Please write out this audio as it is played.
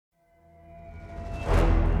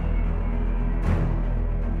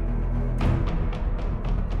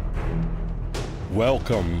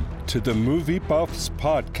Welcome to the Movie Buffs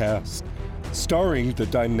podcast, starring the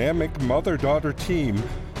dynamic mother-daughter team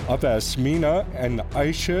of Asmina and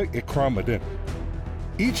Ayesha and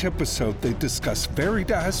Each episode, they discuss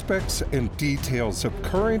varied aspects and details of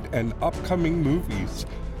current and upcoming movies,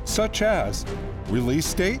 such as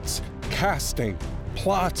release dates, casting,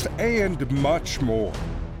 plots, and much more.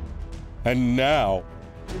 And now,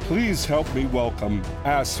 please help me welcome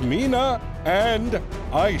Asmina and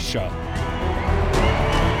Ayesha.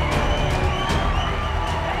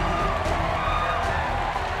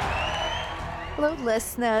 Hello,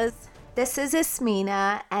 listeners. This is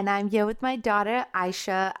Asmina, and I'm here with my daughter,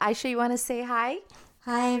 Ayesha. Ayesha, you want to say hi?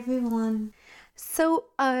 Hi, everyone. So,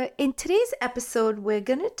 in today's episode, we're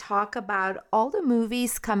going to talk about all the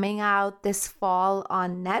movies coming out this fall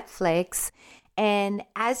on Netflix. And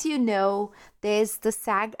as you know, there's the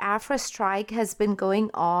SAG-AFTRA strike has been going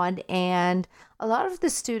on, and a lot of the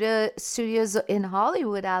studios in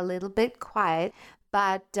Hollywood are a little bit quiet.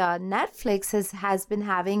 But Netflix has been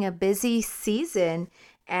having a busy season.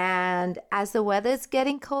 And as the weather's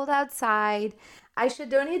getting cold outside, Ayesha,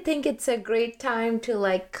 don't you think it's a great time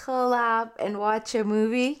to curl up and watch a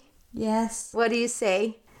movie? Yes. What do you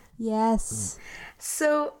say? Yes.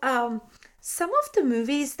 So some of the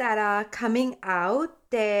movies that are coming out,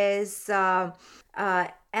 there's El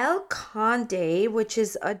Conde, which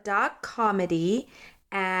is a dark comedy.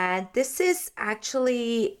 And this is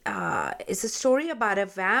actually is a story about a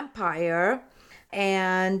vampire,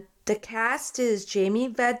 and the cast is Jamie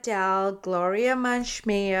Vedell, Gloria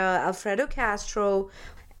Manchmeyer, Alfredo Castro,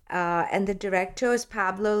 and the director is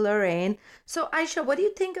Pablo Larraín. So, Ayesha, what do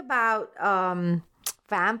you think about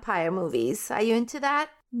vampire movies? Are you into that?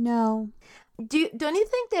 No. Don't you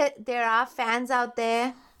think that there are fans out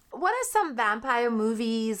there? What are some vampire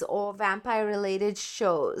movies or vampire-related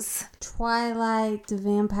shows? Twilight, The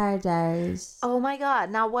Vampire Diaries. Oh my God.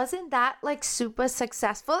 Now, wasn't that super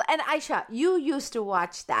successful? And Ayesha, you used to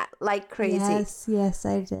watch that like crazy. Yes,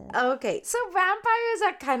 I did. Okay. So vampires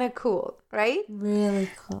are kind of cool, right? Really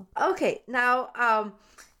cool. Okay. Now,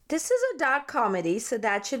 this is a dark comedy, so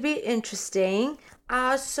that should be interesting.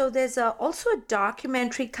 So there's also a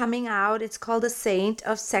documentary coming out. It's called The Saint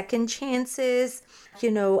of Second Chances,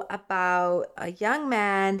 about a young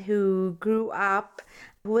man who grew up,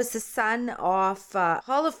 who was the son of a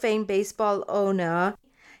Hall of Fame baseball owner.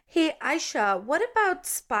 Hey, Ayesha, what about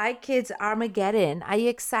Spy Kids Armageddon? Are you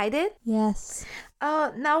excited? Yes.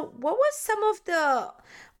 Now, what was some of the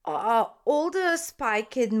older Spy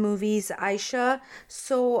Kid movies, Ayesha?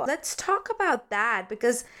 So let's talk about that,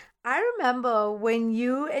 because I remember when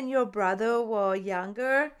you and your brother were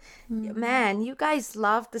younger, man, you guys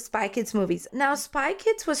loved the Spy Kids movies. Now, Spy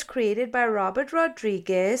Kids was created by Robert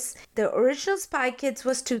Rodriguez. The original Spy Kids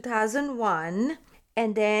was 2001.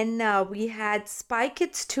 And then we had Spy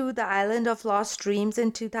Kids 2, The Island of Lost Dreams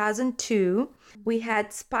in 2002. We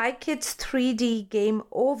had Spy Kids 3D Game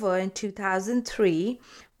Over in 2003.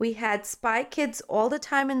 We had Spy Kids All the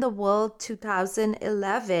Time in the World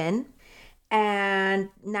 2011. And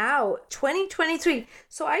now 2023.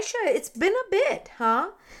 So Ayesha, it's been a bit, huh?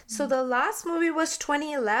 So the last movie was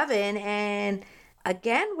 2011, and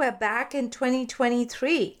again we're back in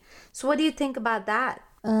 2023. So what do you think about that?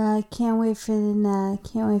 Can't wait for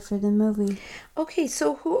the movie. Okay,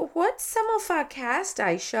 so what's some of our cast,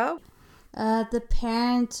 Ayesha? The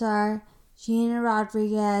parents are Gina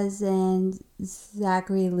Rodriguez and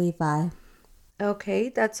Zachary Levi. Okay,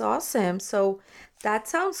 that's awesome. So that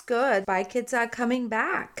sounds good. Spy Kids are coming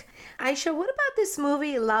back. Ayesha, what about this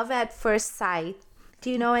movie, Love at First Sight? Do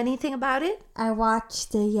you know anything about it? I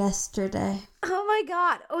watched it yesterday. Oh my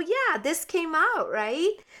God. Oh yeah, this came out,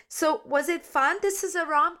 right? So was it fun? This is a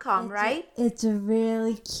rom-com, right? It's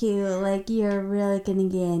really cute. You're really going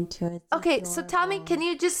to get into it. It's okay, adorable. So tell me, can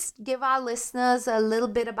you just give our listeners a little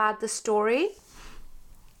bit about the story?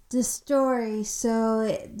 The story,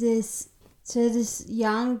 so this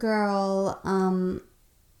young girl,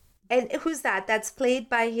 and who's that? That's played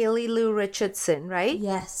by Haley Lou Richardson, right?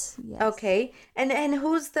 Yes. Okay. And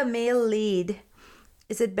who's the male lead?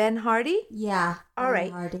 Is it Ben Hardy? Yeah. All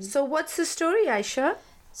right. Hardy. So what's the story, Ayesha?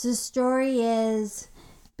 So the story is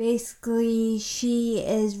basically she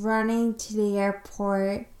is running to the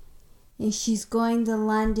airport and she's going to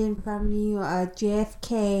London from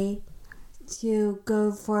JFK to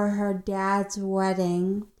go for her dad's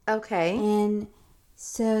wedding. Okay. And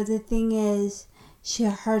so the thing is,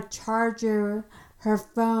 her charger, her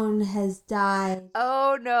phone has died.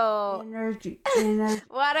 Oh no!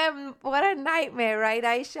 What a nightmare, right,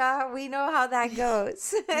 Ayesha? We know how that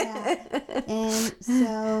goes. Yeah. And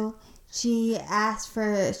so she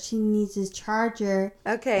needs a charger.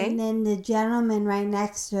 Okay. And then the gentleman right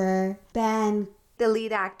next to her, Ben, the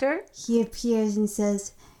lead actor, he appears and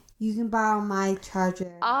says, "You can borrow my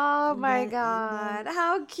charger." Oh my God,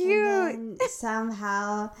 how cute. And then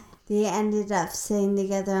somehow they ended up sitting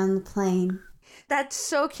together on the plane. That's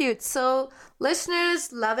so cute. So,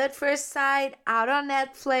 listeners, Love at First Sight, out on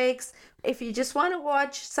Netflix. If you just want to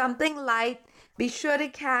watch something light, be sure to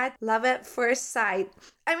catch Love at First Sight.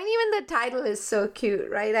 I mean, even the title is so cute,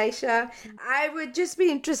 right, Ayesha? I would just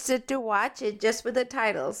be interested to watch it just with the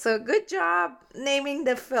title. So, good job naming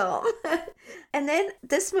the film. And then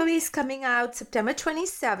this movie is coming out September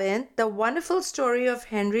 27th, The Wonderful Story of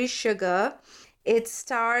Henry Sugar. It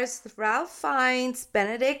stars Ralph Fiennes,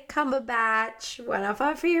 Benedict Cumberbatch, one of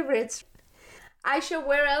our favorites. Ayesha,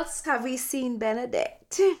 where else have we seen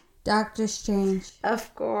Benedict? Doctor Strange.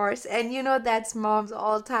 Of course. And you know that's Mom's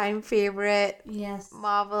all-time favorite Yes.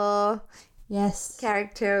 Marvel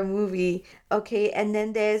character movie. Okay, and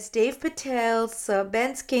then there's Dave Patel, Sir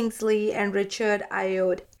Ben Kingsley, and Richard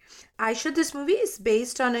Ayoade. Ayesha, this movie is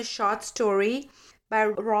based on a short story by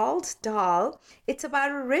Roald Dahl. It's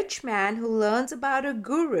about a rich man who learns about a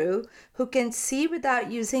guru who can see without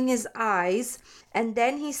using his eyes, and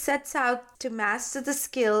then he sets out to master the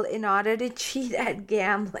skill in order to cheat at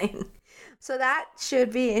gambling. So that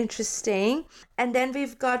should be interesting. And then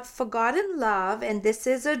we've got Forgotten Love, and this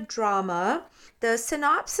is a drama. The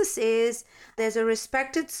synopsis is there's a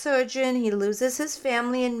respected surgeon, he loses his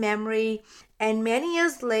family and memory, and many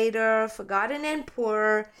years later, forgotten and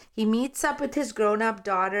poor, he meets up with his grown-up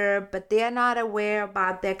daughter, but they are not aware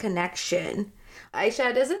about their connection.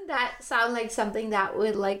 Ayesha, doesn't that sound like something that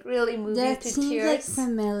would like really move you to tears? That seems like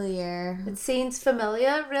familiar. It seems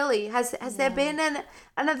familiar, really. Has there been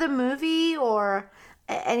another movie or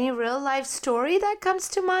any real life story that comes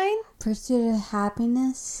to mind? Pursuit of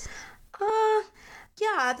Happiness.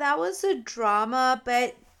 Yeah, that was a drama,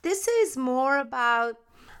 but this is more about,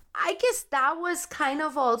 I guess that was kind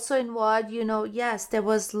of also involved, yes, there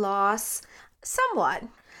was loss, somewhat.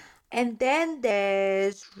 And then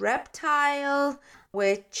there's Reptile,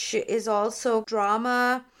 which is also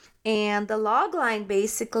drama. And the log line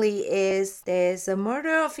basically is there's a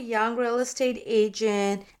murder of a young real estate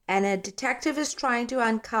agent, and a detective is trying to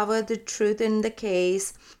uncover the truth in the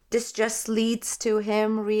case. This just leads to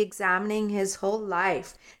him re-examining his whole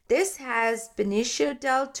life. This has Benicio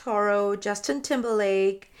del Toro, Justin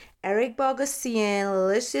Timberlake, Eric Bogosian,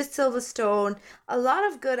 Alicia Silverstone, a lot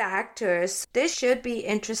of good actors. This should be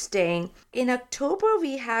interesting. In October,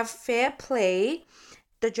 we have Fair Play.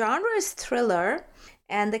 The genre is thriller,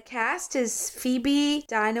 and the cast is Phoebe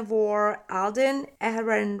Dynevor, Alden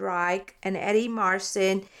Ehrenreich, and Eddie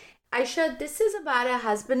Marsan. Ayesha, this is about a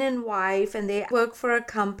husband and wife, and they work for a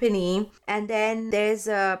company, and then there's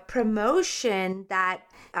a promotion that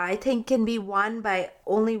I think can be won by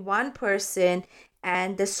only one person.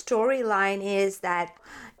 And the storyline is that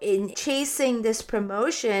in chasing this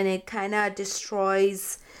promotion, it kind of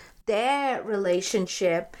destroys their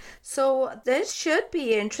relationship. So this should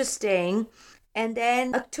be interesting. And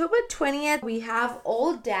then October 20th, we have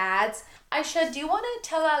Old Dads. Ayesha, do you want to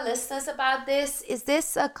tell our listeners about this? Is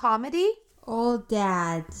this a comedy? Old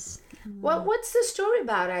Dads. What's the story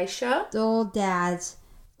about, Ayesha? The Old Dads.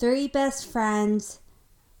 3 best friends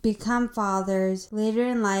become fathers later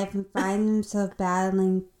in life and find themselves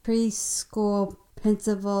battling preschool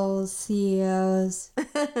principals, CEOs.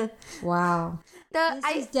 Wow. This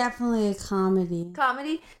is definitely a comedy.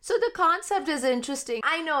 Comedy? So the concept is interesting.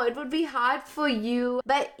 I know it would be hard for you,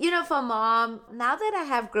 but for Mom, now that I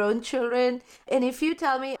have grown children, and if you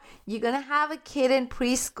tell me you're going to have a kid in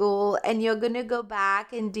preschool and you're going to go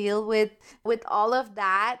back and deal with all of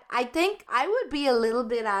that, I think I would be a little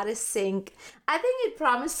bit out of sync. I think it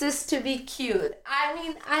promises to be cute. I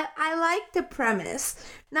mean, I like the premise.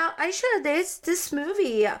 Now, Ayesha, there's this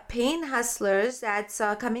movie, Pain Hustlers, that's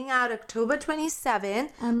coming out October 27th.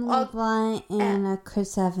 Emily Blunt and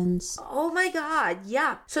Chris Evans. Oh my God,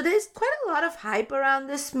 yeah. So there's quite a lot of hype around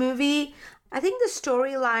this movie. I think the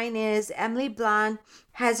storyline is Emily Blunt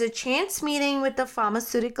has a chance meeting with the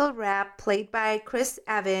pharmaceutical rep played by Chris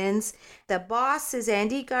Evans. The boss is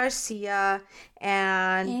Andy Garcia.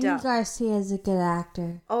 And Andy Garcia is a good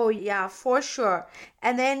actor. Oh, yeah, for sure.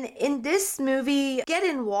 And then in this movie, get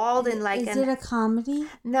involved in like... Is it a comedy?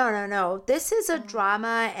 No. This is a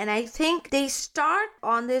drama, and I think they start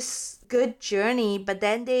on this good journey, but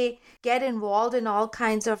then they get involved in all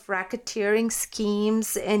kinds of racketeering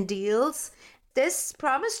schemes and deals. This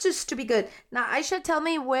promises to be good. Now, Ayesha, tell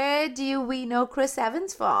me, where do we know Chris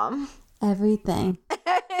Evans from? Everything.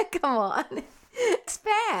 Come on.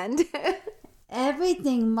 Expand. Every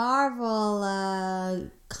everything Marvel,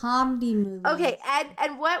 comedy movies. Okay,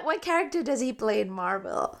 and what character does he play in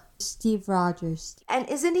Marvel? Steve Rogers. And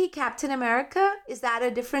isn't he Captain America? Is that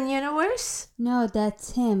a different universe? No,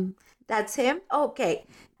 that's him. That's him? Okay.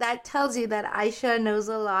 That tells you that Ayesha knows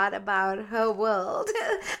a lot about her world,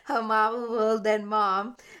 her Marvel world than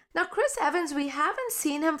Mom. Now, Chris Evans, we haven't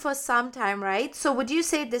seen him for some time, right? So would you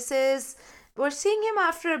say we're seeing him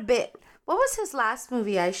after a bit. What was his last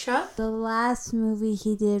movie, Ayesha? The last movie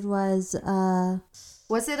he did was,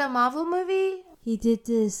 Was it a Marvel movie? he did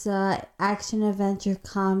this, action-adventure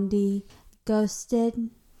comedy, Ghosted.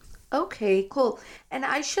 Okay, cool. And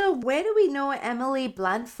Ayesha, where do we know Emily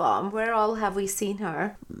Blunt from? Where all have we seen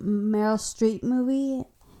her? Meryl Streep movie.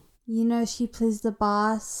 You know, she plays the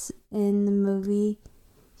boss in the movie.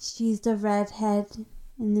 She's the redhead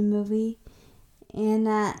in the movie.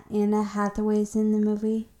 Anna Hathaway's in the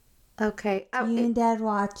movie. Okay. You and Dad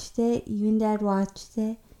watched it.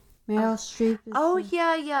 Meryl Streep.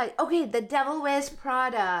 Yeah. Okay, The Devil Wears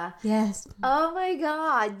Prada. Yes. Oh my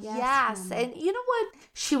God, yes. Mama. And you know what?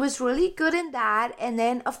 She was really good in that. And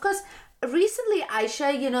then, of course, recently,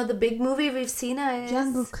 Ayesha, the big movie we've seen her is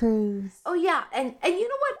Jungle Cruise. Oh yeah, and you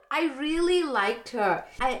know what? I really liked her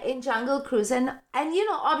in Jungle Cruise, and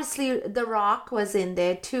obviously The Rock was in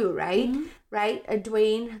there too, right? Mm-hmm. Right,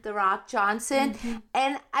 Dwayne The Rock Johnson,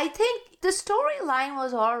 and I think the storyline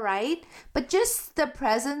was all right, but just the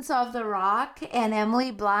presence of The Rock and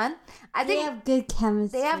Emily Blunt, I think They have good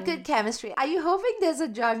chemistry. they have good chemistry. Are you hoping there's a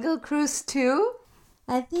Jungle Cruise too?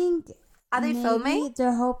 I think. Are they maybe filming?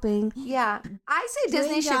 They're hoping. Yeah, I say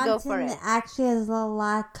Disney Dwayne should go for Johnson it. actually has a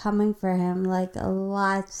lot coming for him, like a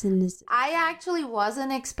lot in this. I actually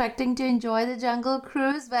wasn't expecting to enjoy the Jungle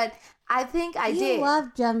Cruise, but I think I did. You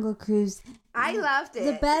love Jungle Cruise. I loved it.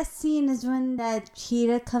 The best scene is when that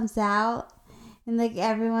cheetah comes out and like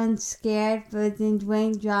everyone's scared, but then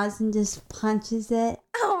Dwayne Johnson just punches it.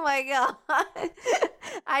 Oh my God.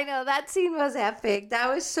 I know, that scene was epic.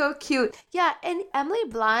 That was so cute. Yeah, and Emily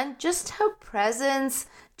Blunt, just her presence,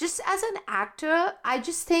 just as an actor, I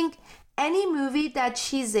just think any movie that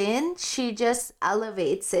she's in, she just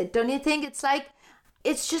elevates it. Don't you think?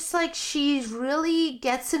 It's just like she really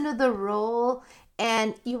gets into the role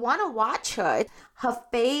and you want to watch her. Her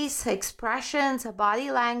face, her expressions, her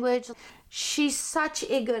body language. She's such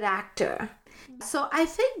a good actor. So I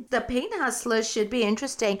think The Pain Hustlers should be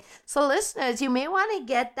interesting. So listeners, you may want to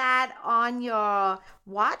get that on your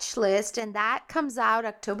watch list, and that comes out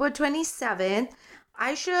October 27th.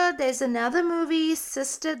 Ayesha, there's another movie,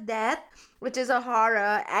 Sister Death, which is a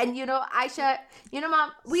horror. And Ayesha,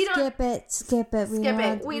 Mom, we don't Skip it.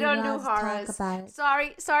 We don't do horrors.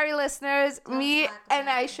 Sorry, listeners. Me and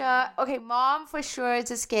Ayesha. Okay, Mom for sure is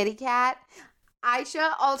a scaredy cat.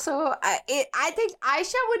 Ayesha also, I think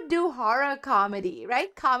Ayesha would do horror comedy,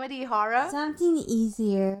 right? Comedy horror. Something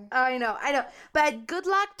easier. I know. But good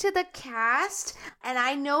luck to the cast. And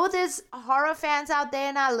I know there's horror fans out there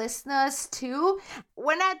and our listeners too.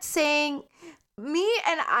 We're not saying me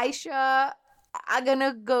and Ayesha are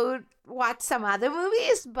gonna go watch some other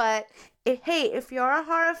movies, but if you're a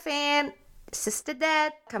horror fan, Sister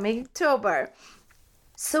Death, coming October.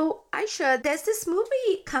 So, Ayesha, there's this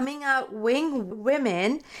movie coming out, Wing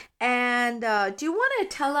Women, and do you want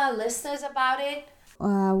to tell our listeners about it?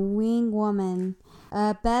 Wing Woman.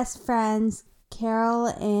 Best friends, Carol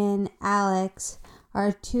and Alex,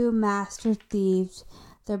 are two master thieves.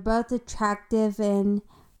 They're both attractive and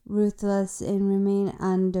ruthless and remain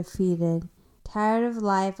undefeated. Tired of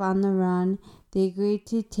life on the run, they agree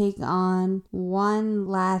to take on one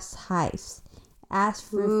last heist. Ask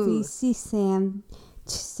for Feisty Sam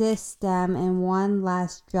to assist them in one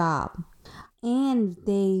last job. And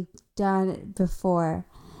they've done it before.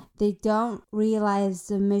 They don't realize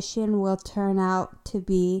the mission will turn out to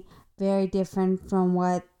be very different from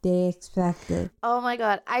what they expected. Oh my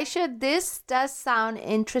God. Ayesha, this does sound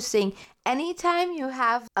interesting. Anytime you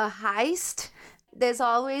have a heist, there's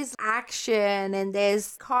always action and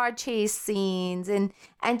there's car chase scenes and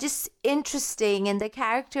just interesting, and the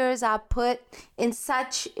characters are put in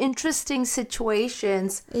such interesting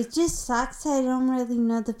situations. It just sucks I don't really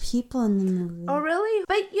know the people in the movie. Oh really?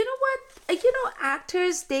 But you know what?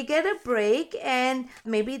 Actors, they get a break, and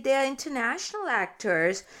maybe they're international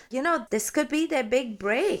actors. This could be their big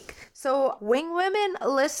break. So Wing Women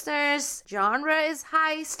listeners, genre is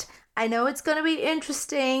heist. I know it's going to be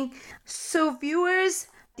interesting. So viewers,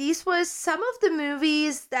 these were some of the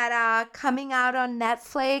movies that are coming out on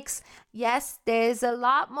Netflix. Yes, there's a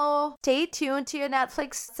lot more. Stay tuned to your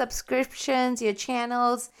Netflix subscriptions, your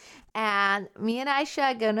channels. And me and Ayesha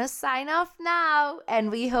are going to sign off now. And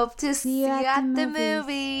we hope to see you at the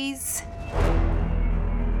movies.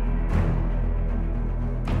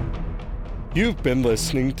 You've been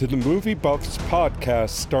listening to the Movie Buffs podcast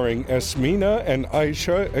starring Asmina and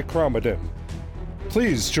Ayesha Asmina.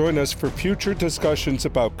 Please join us for future discussions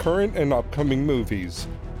about current and upcoming movies.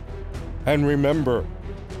 And remember,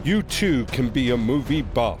 you too can be a movie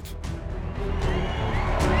buff.